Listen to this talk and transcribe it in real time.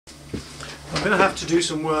going to have to do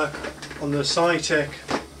some work on the Saitek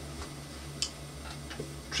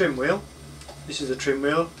trim wheel. This is the trim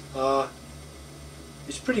wheel.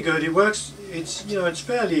 It's pretty good. It works. It's, you know, it's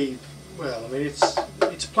fairly well. I mean, it's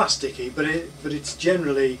plasticky, but it's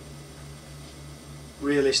generally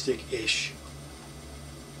realistic-ish.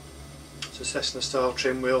 It's a Cessna style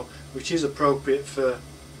trim wheel, which is appropriate for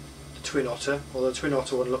the Twin Otter, although the Twin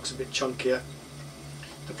Otter one looks a bit chunkier.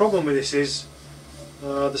 The problem with this is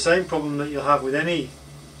the same problem that you'll have with any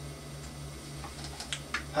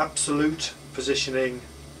absolute positioning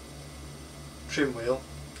trim wheel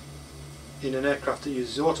in an aircraft that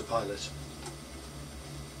uses autopilot.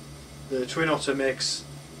 The Twin Otter makes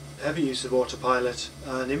heavy use of autopilot,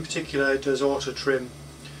 and in particular it does auto trim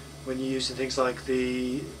when you're using things like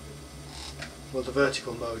the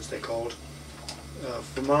vertical modes they're called.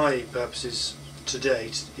 For my purposes to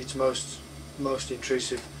date, it's most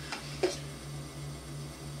intrusive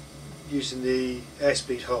using the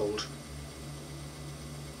airspeed hold.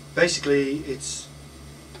 Basically it's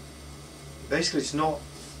not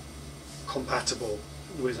compatible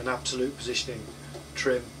with an absolute positioning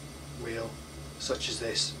trim wheel such as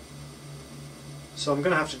this. So I'm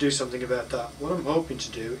going to have to do something about that. What I'm hoping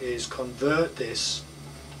to do is convert this,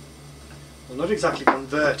 well, not exactly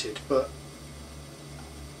convert it, but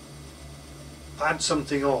add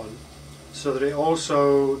something on so that it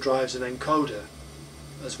also drives an encoder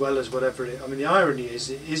as well as whatever it is. I mean, the irony is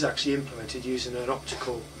it is actually implemented using an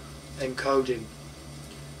optical encoding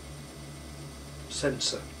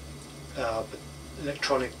sensor, but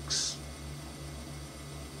electronics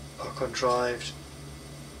are contrived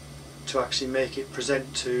to actually make it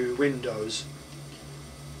present to Windows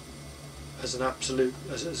as an absolute,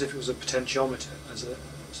 as if it was a potentiometer, as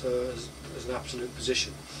an absolute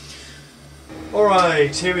position.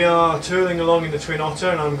 Alright, here we are tooling along in the Twin Otter,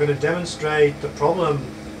 and I'm going to demonstrate the problem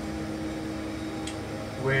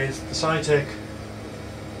with the Saitek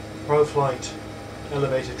ProFlight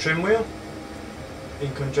elevated trim wheel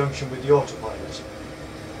in conjunction with the autopilot.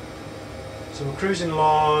 So we're cruising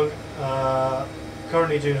along,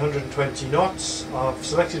 currently doing 120 knots. I've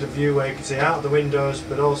selected a view where you can see out of the windows,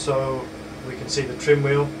 but also we can see the trim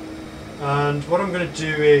wheel. And what I'm going to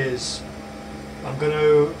do is I'm going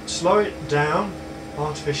to slow it down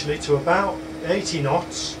artificially to about 80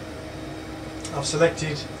 knots. I've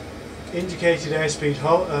selected indicated airspeed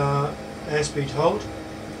hold,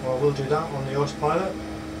 or I will do that on the autopilot.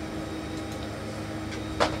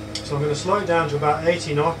 So I'm going to slow it down to about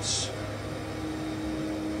 80 knots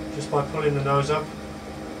just by pulling the nose up.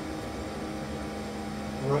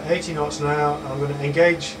 We're at 80 knots now. I'm going to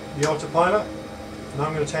engage the autopilot. Now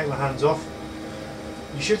I'm going to take my hands off.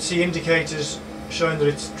 You should see indicators showing that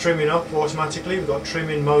it's trimming up automatically. We've got trim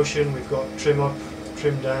in motion, we've got trim up,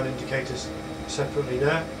 trim down indicators separately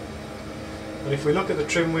there. And if we look at the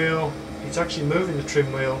trim wheel, it's actually moving the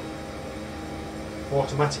trim wheel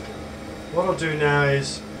automatically. What I'll do now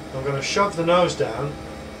is I'm going to shove the nose down,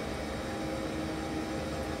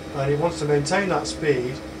 and it wants to maintain that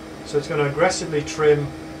speed, so it's going to aggressively trim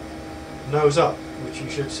nose up, which you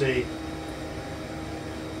should see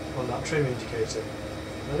on that trim indicator.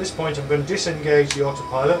 At this point I'm going to disengage the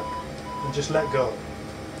autopilot and just let go.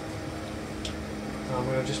 I'm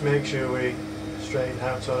going to just make sure we straighten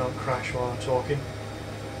out so I don't crash while I'm talking.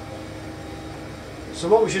 So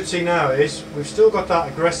what we should see now is we've still got that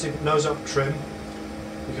aggressive nose up trim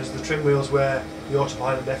because the trim wheel's where the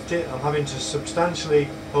autopilot left it. I'm having to substantially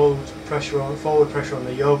hold pressure on, forward pressure on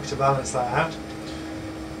the yoke to balance that out.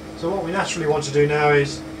 So what we naturally want to do now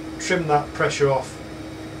is trim that pressure off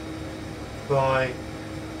by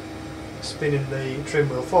spinning the trim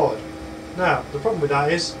wheel forward. Now the problem with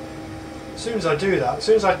that is as soon as I do that, as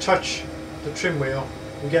soon as I touch the trim wheel,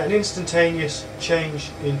 we get an instantaneous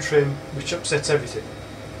change in trim which upsets everything.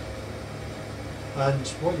 And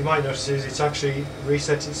what you might notice is it's actually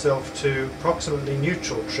reset itself to approximately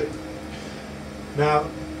neutral trim. Now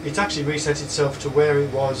it's actually reset itself to where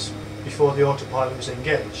it was before the autopilot was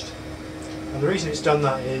engaged. And the reason it's done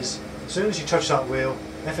that is as soon as you touch that wheel,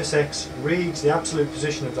 FSX reads the absolute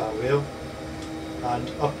position of that wheel and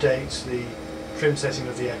updates the trim setting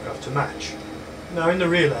of the aircraft to match. Now in the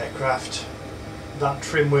real aircraft that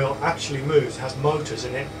trim wheel actually moves, it has motors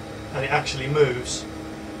in it, and it actually moves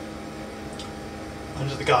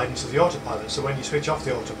under the guidance of the autopilot. So when you switch off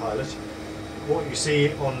the autopilot, what you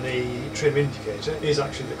see on the trim indicator is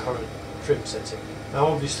actually the current trim setting. Now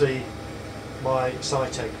obviously my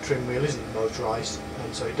Saitek trim wheel isn't motorised,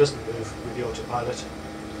 and so it doesn't move with the autopilot,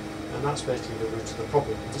 and that's basically the root of the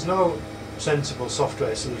problem. There's no sensible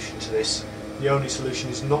software solution to this. The only solution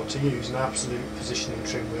is not to use an absolute positioning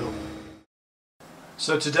trim wheel.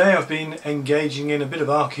 So today I've been engaging in a bit of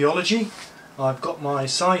archaeology. I've got my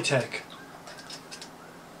Saitek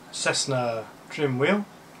Cessna trim wheel,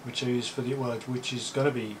 which is going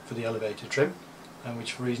to be for the elevator trim, and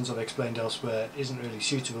which, for reasons I've explained elsewhere, isn't really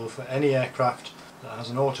suitable for any aircraft that has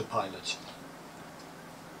an autopilot.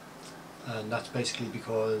 And that's basically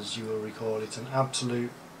because, you will recall, it's an absolute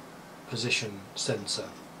position sensor.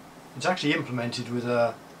 It's actually implemented with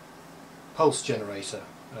a pulse generator,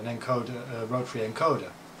 an encoder, a rotary encoder,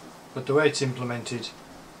 but the way it's implemented,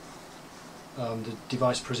 the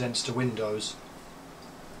device presents to Windows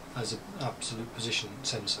as an absolute position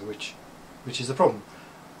sensor, which is the problem.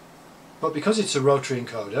 But because it's a rotary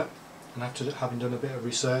encoder, and after having done a bit of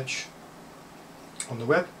research on the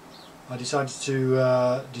web, I decided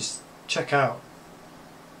to just check out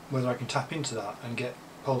whether I can tap into that and get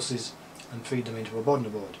pulses and feed them into a Bodner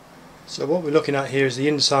board. So what we're looking at here is the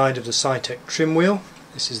inside of the Saitek trim wheel.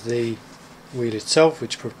 This is the wheel itself,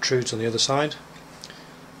 which protrudes on the other side.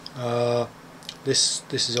 This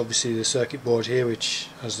is obviously the circuit board here, which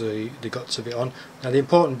has the guts of it on. Now the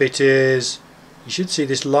important bit is, you should see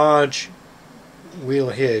this large wheel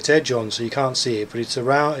here. It's edge on, so you can't see it, but it's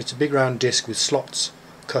a big round disc with slots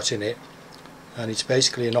cut in it, and it's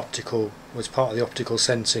basically an optical, was part of the optical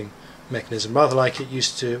sensing mechanism, rather like it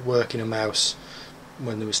used to work in a mouse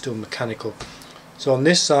when they were still mechanical. So on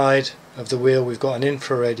this side of the wheel we've got an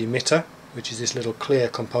infrared emitter, which is this little clear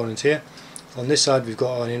component here. On this side we've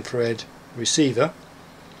got an infrared receiver,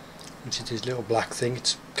 which is this little black thing.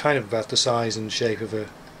 It's kind of about the size and shape of a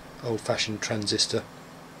old-fashioned transistor,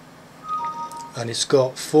 and it's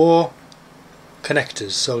got 4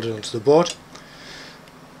 connectors soldered onto the board.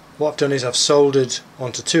 What I've done is I've soldered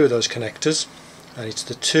onto 2 of those connectors, and it's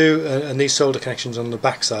the 2 and these solder connections on the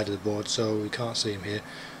back side of the board, so we can't see them here,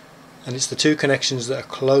 and it's the 2 connections that are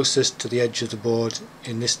closest to the edge of the board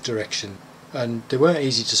in this direction, and they weren't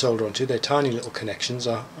easy to solder onto. They're tiny little connections.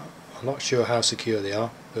 I'm not sure how secure they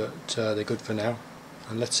are, but they're good for now,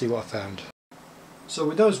 and let's see what I found. So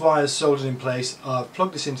with those wires soldered in place, I've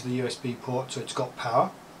plugged this into the USB port so it's got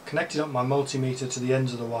power, connected up my multimeter to the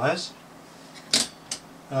ends of the wires,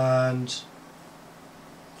 and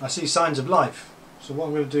I see signs of life. So what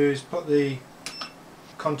I'm going to do is put the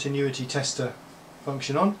continuity tester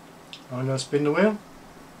function on. I'm going to spin the wheel.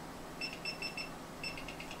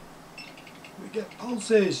 We get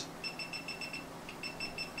pulses.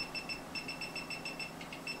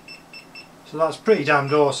 So that's pretty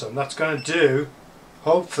damned awesome. That's going to do,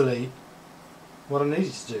 hopefully, what I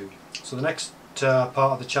needed to do. So the next part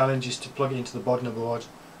of the challenge is to plug it into the Bodner board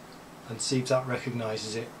and see if that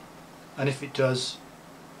recognises it. And if it does,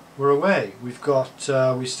 we're away. We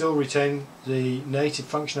still retain the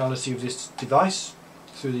native functionality of this device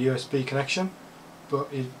through the USB connection, but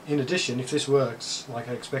in addition, if this works like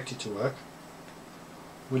I expect it to work,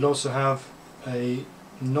 we'll also have a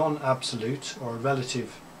non-absolute or a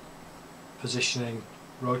relative positioning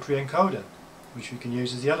rotary encoder, which we can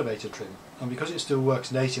use as the elevator trim. And because it still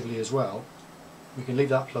works natively as well, we can leave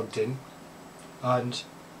that plugged in, and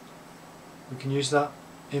we can use that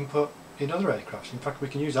input in other aircraft. In fact, we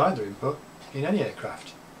can use either input in any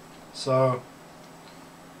aircraft. So,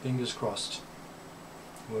 fingers crossed.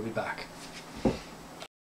 We'll be back.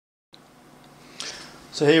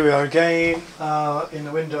 So here we are again in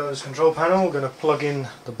the Windows control panel. We're going to plug in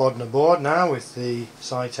the Bodner board now with the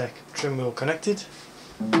Saitek trim wheel connected.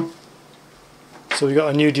 So we've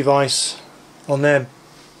got a new device on there,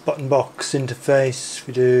 button box interface.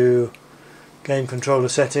 We do game controller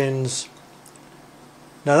settings.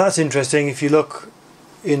 Now that's interesting. If you look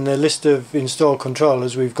in the list of installed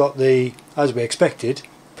controllers, we've got the, as we expected,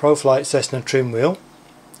 ProFlight Cessna trim wheel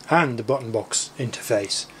and the button box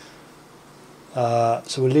interface.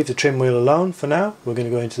 So we'll leave the trim wheel alone for now. We're going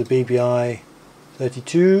to go into the BBI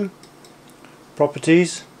 32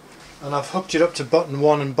 properties, and I've hooked it up to button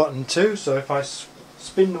 1 and button 2. So if I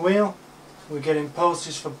spin the wheel, we're getting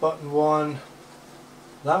pulses for button 1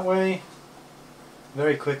 that way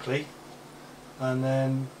very quickly, and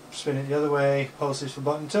then spin it the other way, pulses for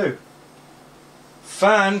button 2.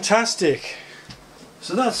 Fantastic!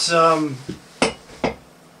 So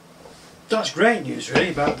that's great news really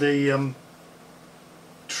about the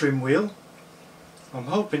trim wheel. I'm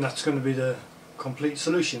hoping that's going to be the complete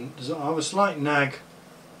solution. I have a slight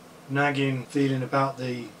nagging feeling about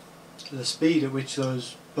the speed at which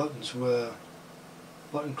those button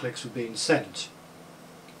clicks were being sent.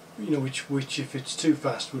 You know, which if it's too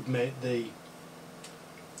fast would make the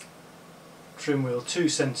trim wheel too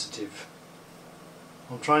sensitive.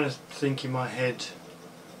 I'm trying to think in my head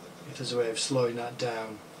if there's a way of slowing that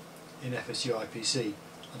down in FSU IPC.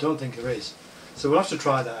 I don't think there is. So we'll have to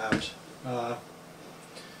try that out.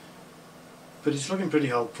 but it's looking pretty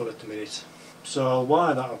hopeful at the minute. So I'll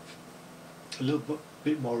wire that up a little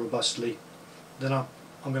bit more robustly. Then I'm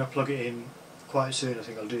going to plug it in quite soon. I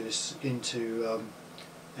think I'll do this into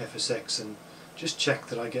FSX and just check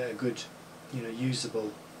that I get a good,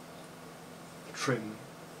 usable trim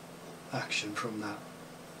action from that.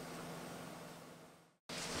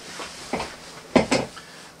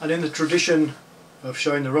 And in the tradition of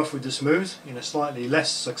showing the rough with the smooth, in a slightly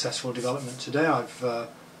less successful development today, I've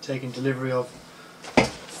taken delivery of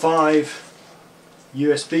 5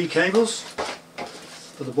 USB cables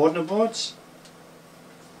for the Bodner boards,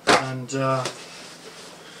 and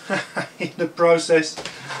in the process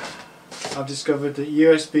I've discovered that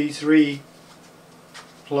USB 3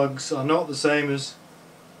 plugs are not the same as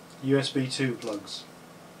USB 2 plugs.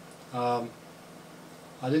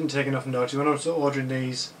 I didn't take enough notice. When I was ordering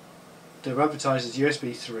these, they were advertised as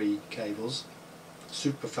USB 3 cables,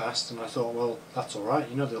 super fast, and I thought, well, that's alright,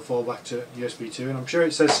 they'll fall back to USB 2, and I'm sure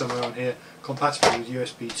it says somewhere on here compatible with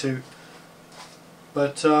USB 2,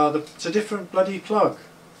 but it's a different bloody plug,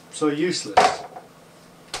 so useless.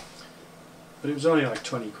 But it was only like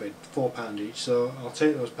 20 quid, £4 each, so I'll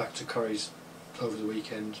take those back to Curry's over the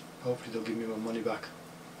weekend. Hopefully they'll give me my money back,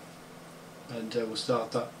 and we'll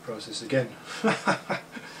start that process again.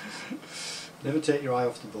 Never take your eye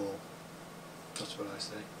off the ball. That's what I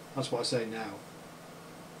say. That's what I say now.